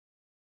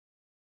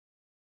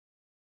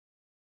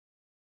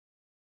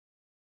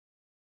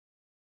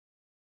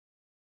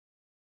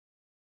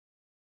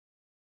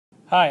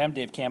Hi, I'm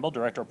Dave Campbell,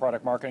 Director of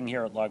Product Marketing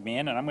here at Logmein,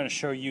 and I'm going to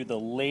show you the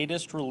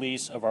latest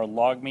release of our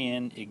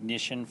Logmein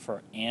Ignition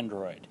for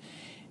Android.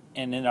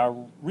 And in our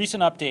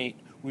recent update,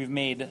 we've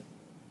made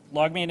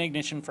Logmein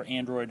Ignition for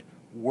Android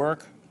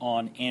work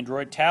on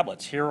Android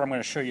tablets. Here I'm going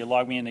to show you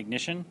Logmein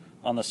Ignition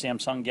on the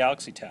Samsung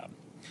Galaxy tab.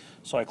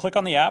 So I click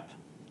on the app,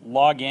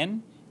 log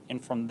in,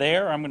 and from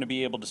there I'm going to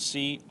be able to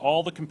see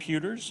all the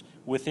computers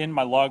within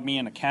my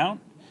Logmein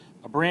account.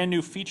 A brand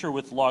new feature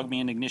with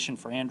Logmein Ignition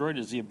for Android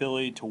is the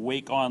ability to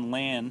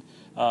Wake-On-LAN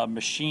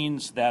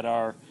machines that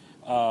are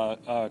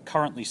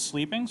currently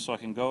sleeping. So I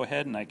can go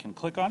ahead and I can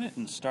click on it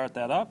and start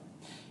that up.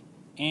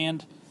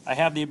 And I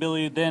have the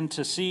ability then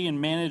to see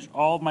and manage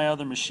all of my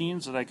other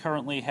machines that I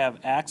currently have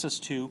access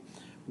to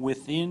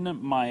within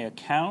my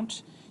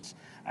account.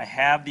 I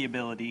have the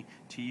ability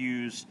to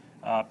use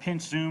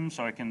pinch zoom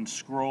so I can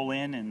scroll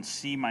in and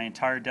see my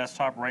entire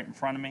desktop right in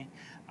front of me.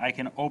 I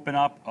can open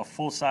up a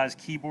full-size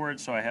keyboard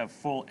so I have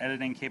full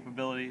editing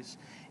capabilities.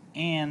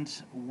 And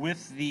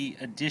with the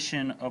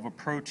addition of a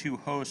Pro 2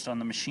 host on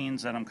the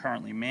machines that I'm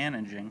currently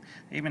managing,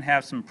 I even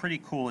have some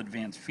pretty cool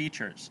advanced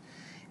features.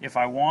 If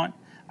I want,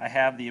 I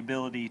have the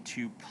ability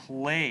to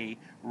play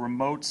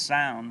remote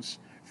sounds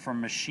from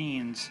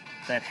machines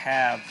that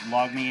have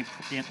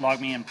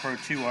Logmein Pro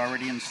 2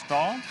 already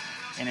installed,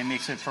 and it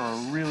makes it for a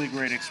really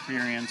great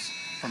experience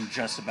from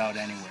just about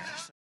anywhere.